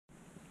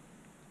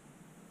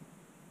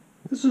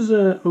This is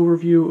an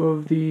overview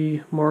of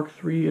the Mark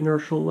 3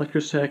 inertial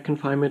electrostatic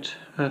confinement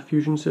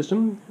fusion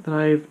system that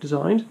I've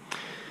designed.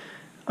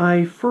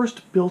 I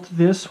first built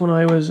this when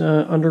I was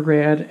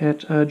undergrad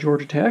at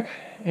Georgia Tech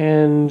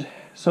and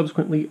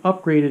subsequently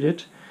upgraded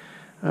it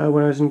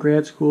when I was in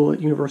grad school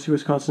at University of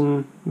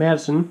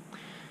Wisconsin-Madison,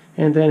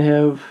 and then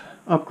have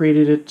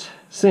upgraded it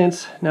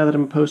since, now that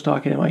I'm a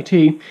postdoc at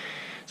MIT.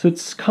 So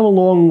it's come a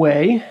long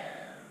way.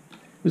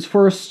 It was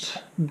first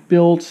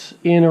built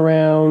in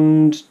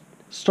around,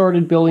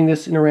 started building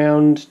this in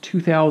around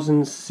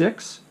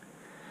 2006,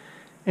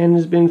 and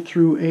has been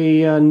through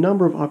a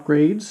number of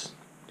upgrades.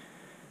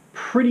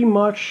 Pretty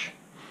much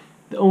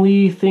the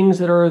only things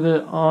that are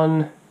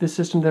on this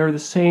system that are the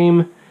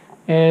same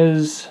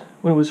as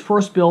when it was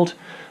first built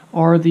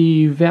are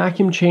the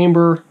vacuum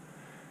chamber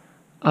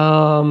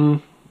and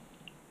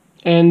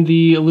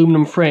the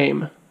aluminum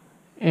frame,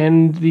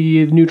 and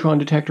the neutron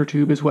detector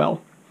tube as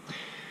well.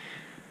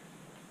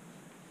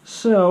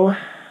 So,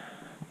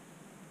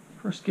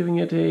 first giving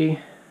it a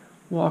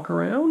walk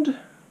around.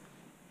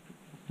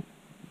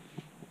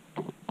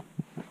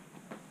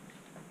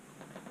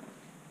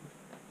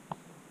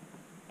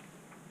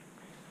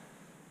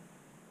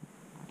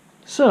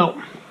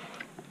 So,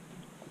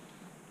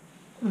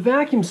 the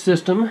vacuum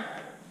system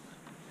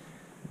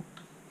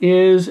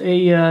is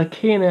a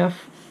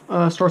K&F,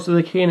 starts with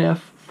a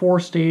K&F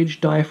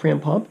 4-stage diaphragm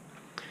pump,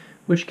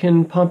 which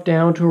can pump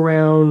down to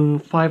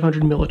around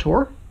 500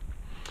 millitorr.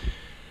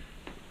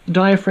 The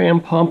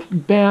diaphragm pump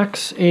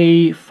backs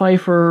a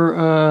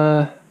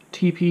Pfeiffer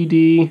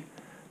TPD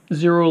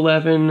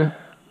 011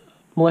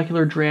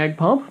 molecular drag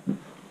pump,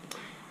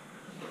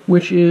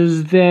 which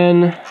is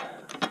then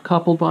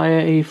coupled by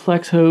a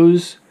flex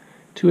hose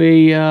to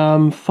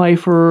a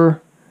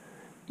Pfeiffer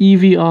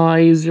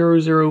EVI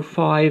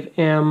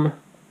 005M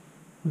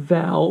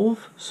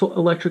valve,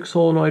 electric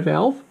solenoid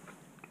valve,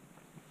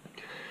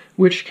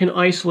 which can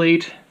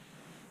isolate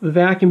the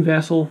vacuum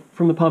vessel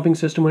from the pumping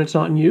system when it's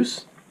not in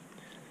use.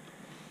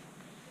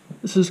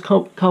 This is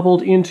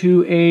coupled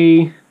into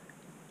a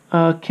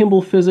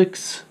Kimball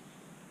Physics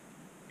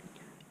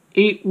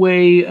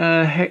 8-way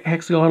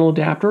hexagonal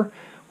adapter,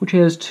 which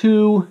has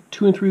two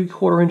 2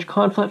 3/4 inch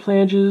conflat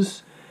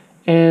flanges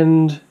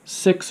and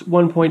 6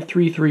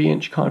 1.33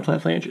 inch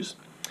conflat flanges.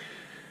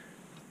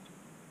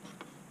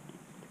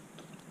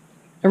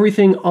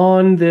 Everything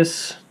on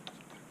this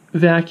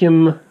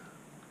vacuum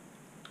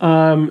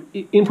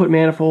input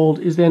manifold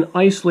is then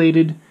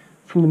isolated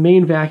from the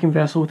main vacuum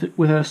vessel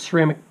with a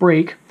ceramic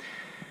brake.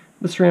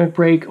 The ceramic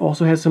brake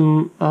also has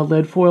some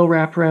lead foil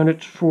wrapped around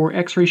it for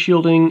X-ray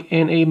shielding,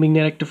 and a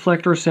magnetic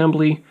deflector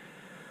assembly,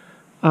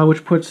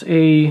 which puts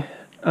a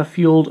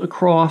field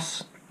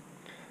across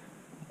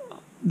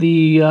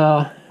the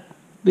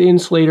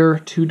insulator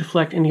to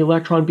deflect any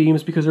electron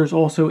beams, because there's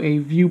also a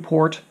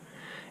viewport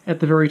at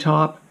the very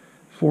top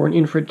for an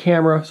infrared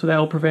camera, so that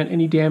will prevent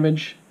any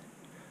damage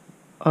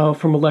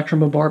from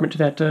electron bombardment to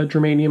that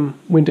germanium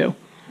window.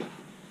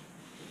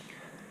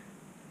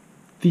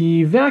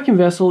 The vacuum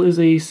vessel is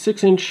a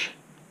 6-inch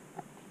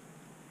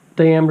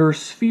diameter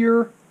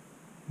sphere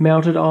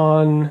mounted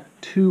on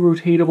two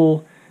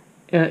rotatable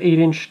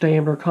 8-inch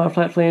diameter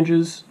conflat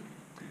flanges.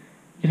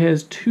 It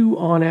has two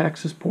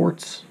on-axis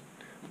ports,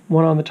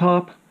 one on the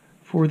top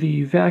for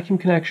the vacuum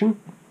connection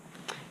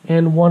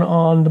and one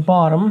on the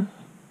bottom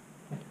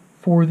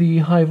for the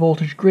high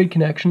voltage grid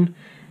connection,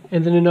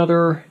 and then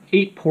another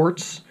 8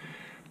 ports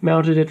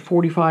mounted at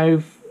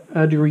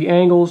 45-degree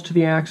angles to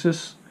the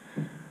axis.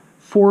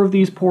 4 of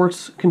these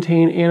ports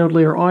contain anode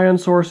layer ion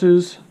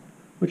sources,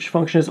 which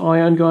function as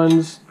ion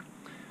guns,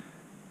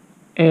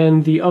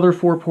 and the other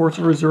 4 ports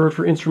are reserved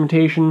for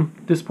instrumentation.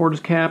 This port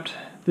is capped.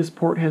 This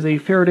port has a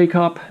Faraday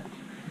cup.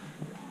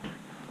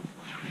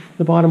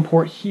 The bottom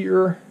port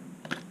here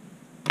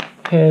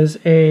has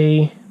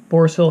a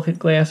borosilicate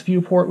glass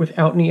viewport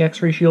without any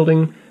X-ray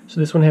shielding, so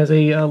this one has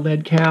a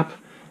lead cap,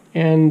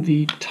 and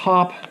the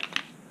top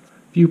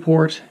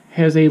viewport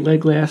has a lead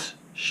glass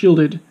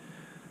shielded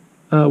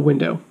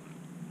window.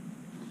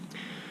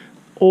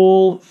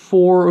 All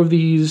 4 of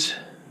these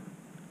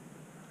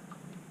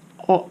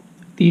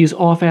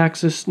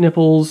off-axis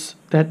nipples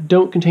that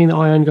don't contain the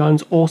ion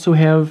guns also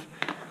have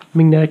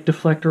magnetic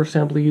deflector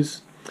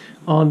assemblies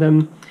on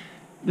them.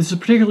 This is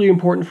particularly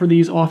important for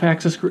these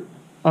off-axis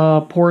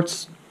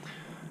ports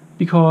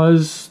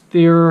because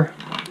the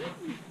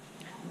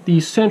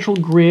central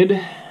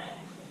grid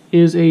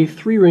is a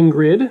 3-ring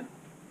grid,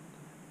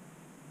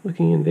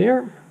 looking in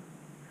there,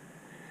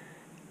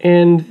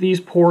 and these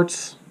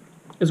ports,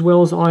 as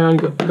well as ion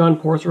gun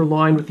ports, are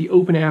lined with the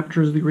open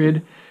apertures of the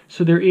grid,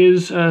 so there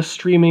is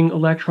streaming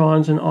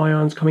electrons and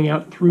ions coming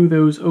out through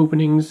those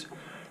openings,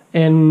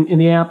 and in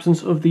the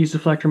absence of these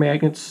deflector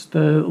magnets,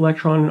 the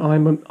electron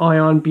and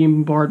ion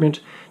beam bombardment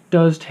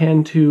does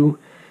tend to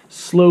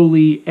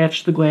slowly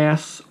etch the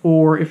glass,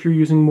 or if you're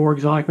using more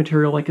exotic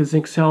material like a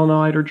zinc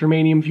selenide or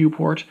germanium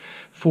viewport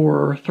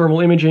for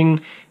thermal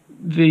imaging,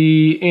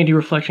 the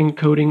anti-reflection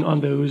coating on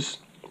those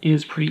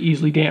is pretty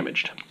easily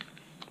damaged.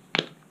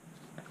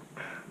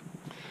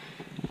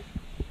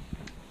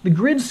 The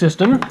grid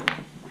system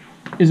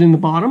is in the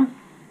bottom.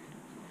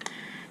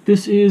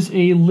 This is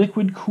a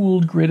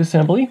liquid-cooled grid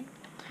assembly.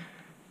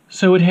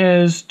 So it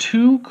has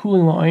two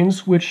cooling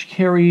lines which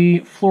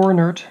carry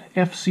Fluorinert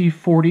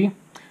FC40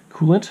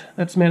 coolant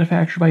that's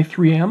manufactured by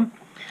 3M.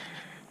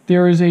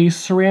 There is a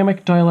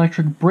ceramic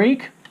dielectric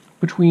break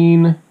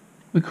between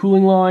the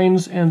cooling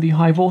lines and the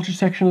high voltage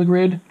section of the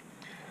grid.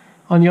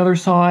 On the other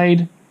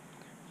side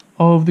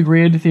of the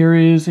grid there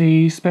is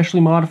a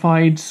specially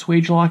modified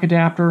swage lock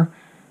adapter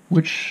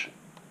which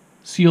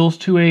seals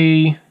to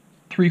a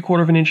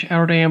 3/4 of an inch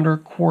outer diameter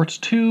quartz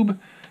tube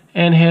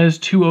and has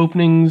two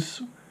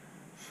openings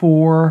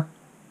for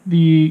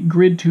the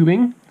grid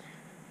tubing.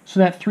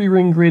 So that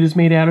 3-ring grid is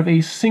made out of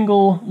a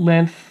single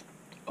length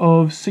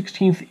of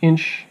 1/16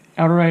 inch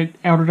outer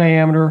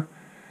diameter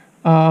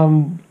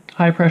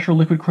high pressure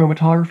liquid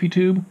chromatography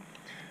tube.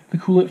 The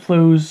coolant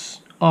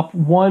flows up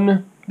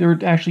one. There are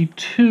actually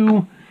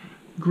two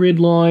grid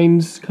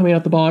lines coming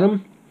out the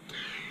bottom.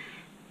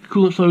 The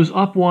coolant flows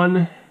up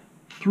one,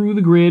 through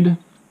the grid,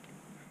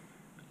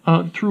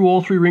 through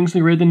all 3 rings of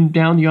the grid, then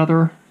down the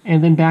other,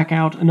 and then back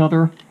out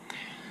another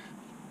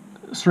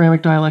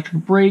ceramic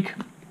dielectric break.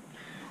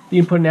 The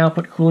input and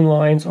output cooling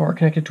lines are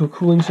connected to a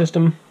cooling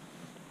system.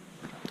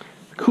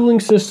 The cooling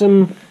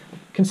system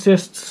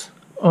consists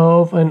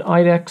of an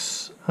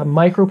IDEX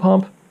micro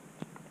pump.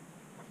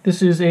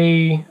 This is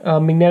a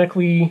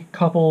magnetically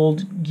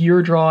coupled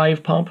gear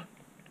drive pump.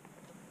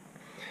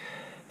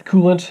 The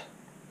coolant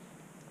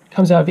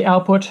comes out of the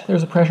output.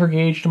 There's a pressure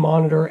gauge to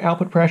monitor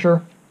output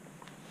pressure.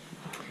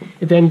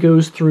 It then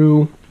goes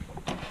through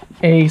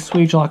a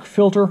swage lock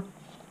filter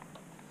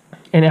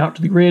and out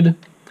to the grid.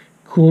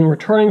 Cooling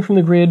returning from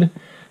the grid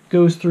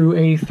goes through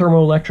a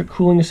thermoelectric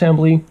cooling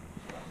assembly.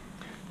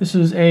 This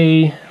is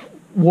a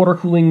water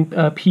cooling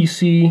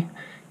PC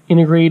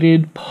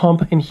integrated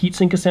pump and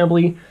heatsink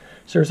assembly.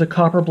 So there's a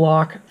copper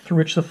block through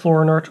which the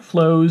Fluorinert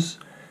flows,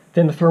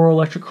 then the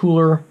thermoelectric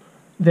cooler,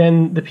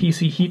 then the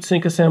PC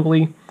heatsink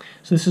assembly.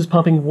 So this is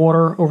pumping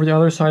water over the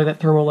other side of that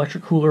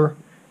thermoelectric cooler,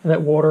 and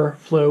that water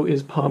flow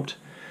is pumped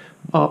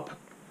up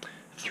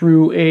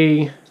through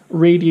a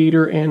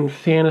radiator and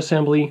fan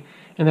assembly,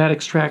 and that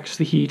extracts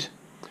the heat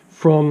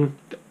from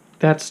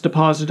that's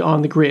deposited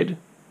on the grid.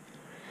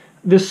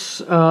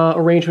 This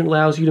arrangement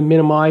allows you to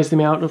minimize the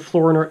amount of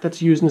Fluorinert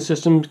that's used in the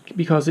system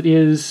because it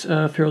is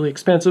fairly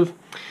expensive.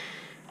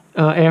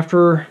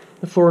 After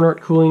the Fluorinert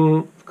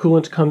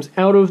coolant comes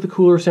out of the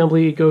cooler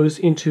assembly, it goes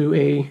into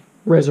a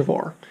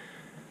reservoir.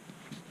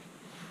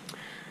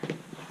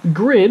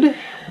 Grid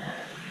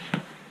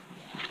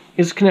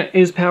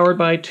is powered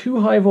by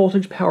 2 high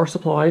voltage power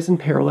supplies in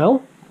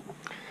parallel.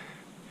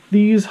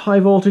 These high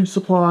voltage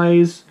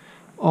supplies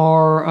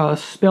are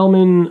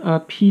Spellman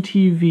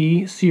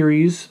PTV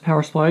series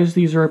power supplies.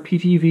 These are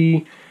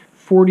PTV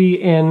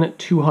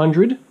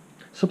 40N200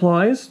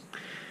 supplies.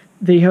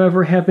 They,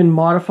 however, have been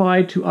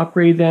modified to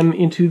upgrade them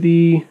into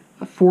the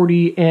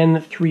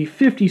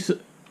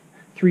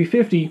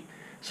 40N350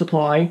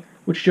 supply,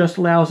 which just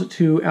allows it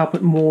to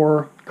output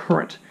more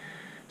current.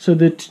 So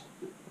the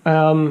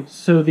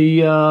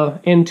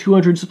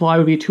N200 supply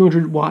would be a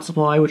 200 watt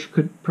supply, which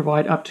could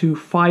provide up to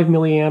 5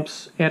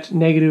 milliamps at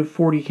negative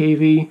 40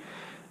 kV.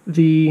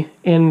 The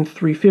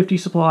N350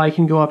 supply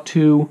can go up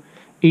to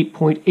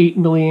 8.8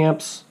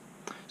 milliamps.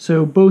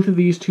 So both of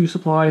these two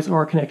supplies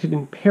are connected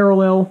in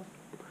parallel.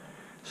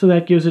 So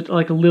that gives it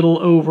like a little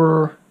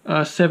over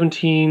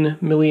 17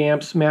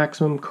 milliamps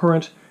maximum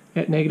current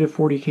at negative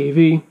 40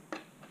 kV.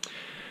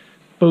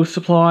 Both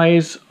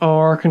supplies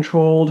are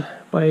controlled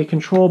by a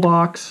control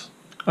box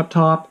up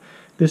top.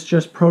 This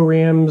just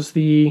programs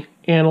the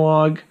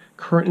analog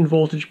current and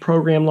voltage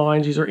program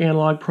lines. These are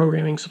analog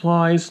programming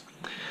supplies.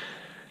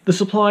 The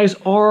supplies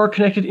are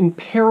connected in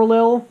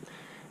parallel.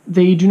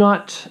 They do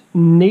not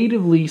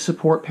natively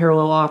support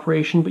parallel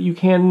operation, but you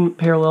can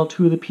parallel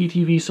to the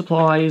PTV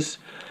supplies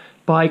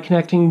by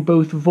connecting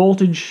both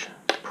voltage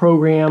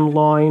program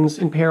lines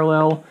in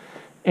parallel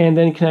and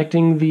then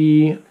connecting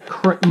the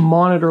current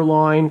monitor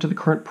line to the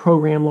current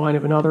program line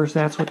of another. So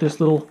that's what this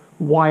little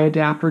Y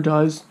adapter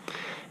does.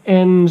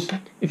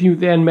 And if you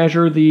then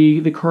measure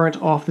the current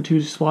off the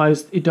two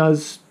supplies, it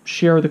does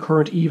share the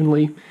current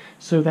evenly.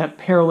 So that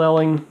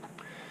paralleling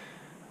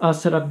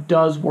setup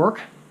does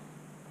work.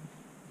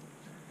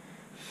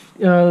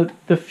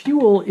 The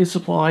fuel is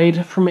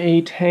supplied from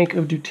a tank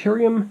of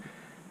deuterium.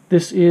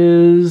 This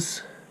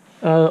is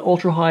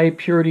ultra-high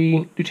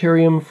purity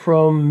deuterium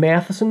from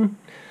Matheson.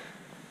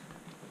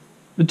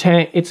 The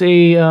tank, it's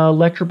a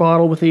lecture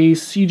bottle with a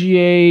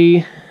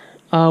CGA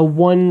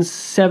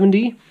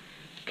 170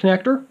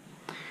 connector.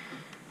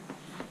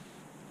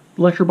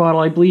 The lecture bottle,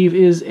 I believe,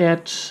 is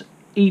at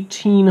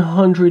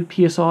 1800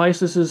 psi,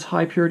 so this is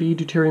high purity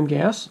deuterium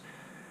gas.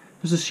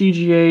 There's a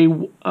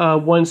CGA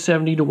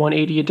 170 to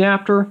 180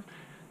 adapter,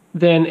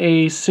 then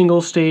a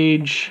single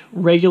stage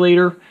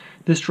regulator.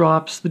 This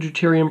drops the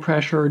deuterium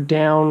pressure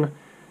down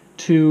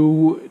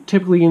to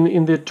typically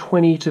in the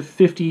 20 to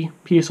 50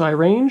 psi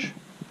range.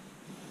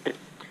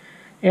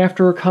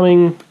 After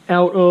coming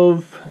out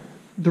of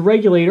the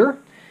regulator,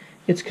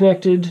 It's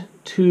connected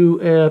to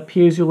a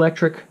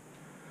piezoelectric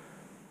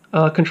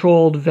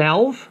controlled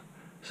valve.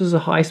 This is a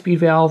high-speed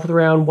valve with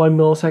around 1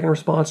 millisecond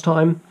response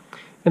time.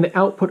 And the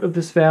output of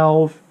this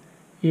valve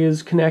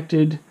is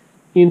connected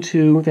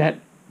into that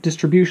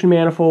distribution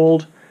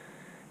manifold.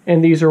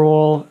 And these are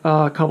all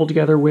coupled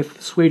together with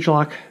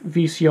Swagelok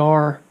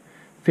VCR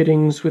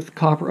fittings with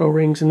copper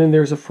O-rings. And then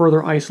there's a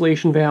further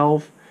isolation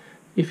valve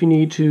if you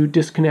need to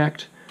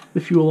disconnect the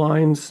fuel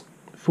lines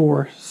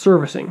for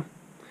servicing.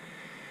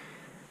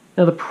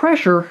 Now the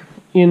pressure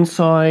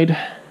inside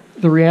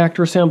the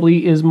reactor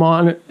assembly is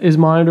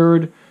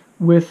monitored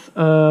with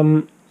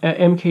a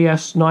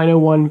MKS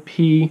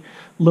 901P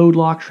load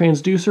lock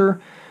transducer.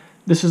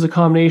 This is a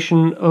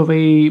combination of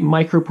a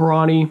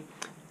microparani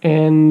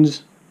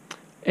and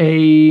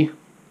I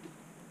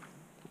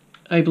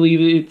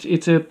believe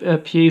it's a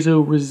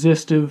piezo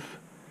resistive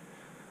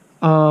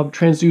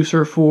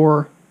transducer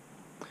for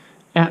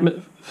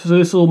so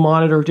this will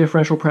monitor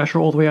differential pressure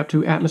all the way up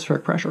to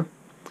atmospheric pressure.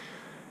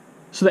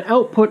 So the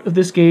output of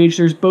this gauge,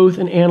 there's both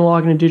an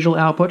analog and a digital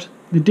output.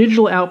 The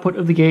digital output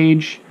of the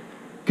gauge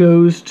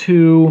goes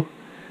to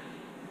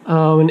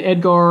an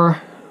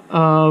Edgar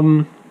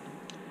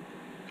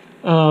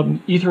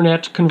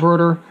Ethernet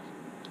converter.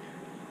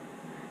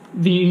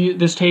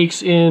 This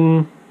takes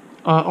in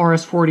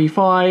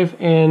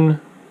RS-485 and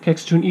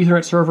connects to an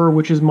Ethernet server,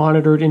 which is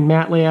monitored in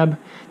MATLAB.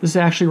 This is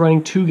actually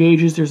running two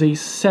gauges. There's a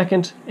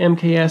second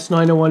MKS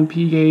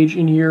 901P gauge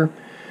in here,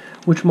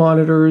 which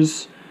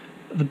monitors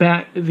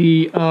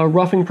the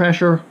roughing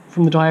pressure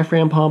from the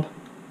diaphragm pump.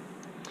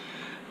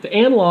 The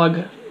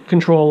analog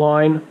control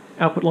line,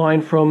 output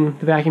line from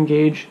the vacuum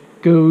gauge,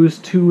 goes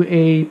to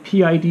a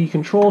PID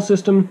control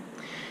system.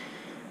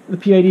 The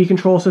PID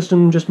control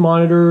system just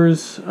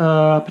monitors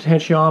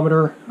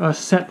potentiometer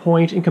set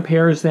point and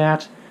compares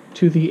that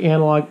to the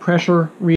analog pressure reading.